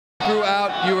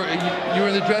out. You were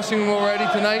in the dressing room already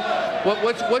tonight.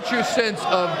 What's your sense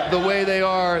of the way they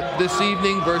are this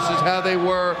evening versus how they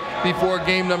were before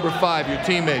game number 5? Your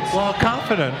teammates. Well,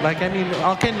 confident. Like, I mean,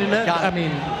 how can you not? I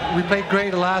mean, we played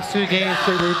great the last 2 games.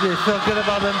 So they feel good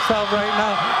about themselves right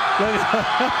now.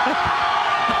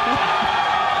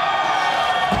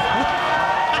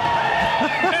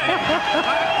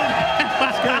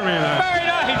 Very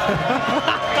nice.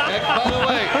 By the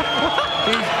way,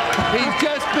 he's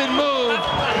just been moved.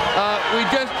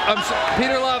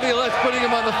 Peter Laviolette's putting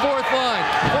him on the 4th line.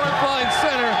 4th line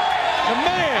center. The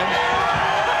man.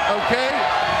 Okay.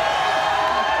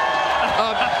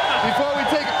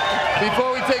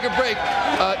 Before we take a break,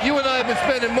 you and I have been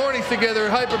spending mornings together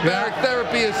at Hyperbaric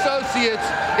Therapy Associates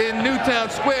in Newtown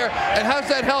Square. And how's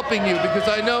that helping you? Because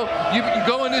I know you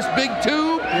go in this big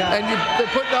tube and they're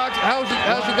putting oxygen.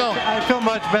 How's it going? I feel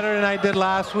much better than I did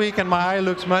last week, and my eye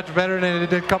looks much better than it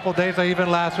did a couple of days or even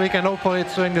last week. And hopefully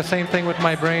it's doing the same thing with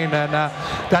my brain, and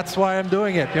that's why I'm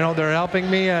doing it. You know, they're helping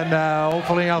me, and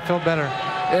hopefully I'll feel better.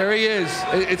 There he is.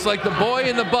 It's like the boy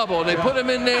in the bubble. They put him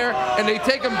in there, and they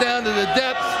take him down to the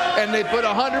depths, and they put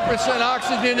 100%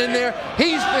 oxygen in there.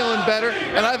 He's feeling better,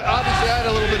 and I've obviously had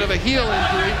a little bit of a heel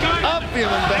injury. I'm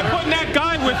feeling better. They're putting that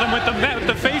guy with him with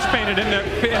the face painted in the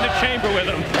chamber with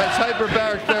him. That's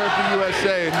Hyperbaric Therapy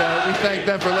USA, and we thank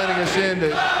them for letting us in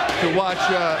to watch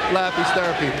Lappy's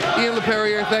therapy. Ian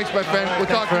LePerriere, thanks, my friend. We'll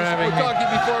talk to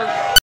you before.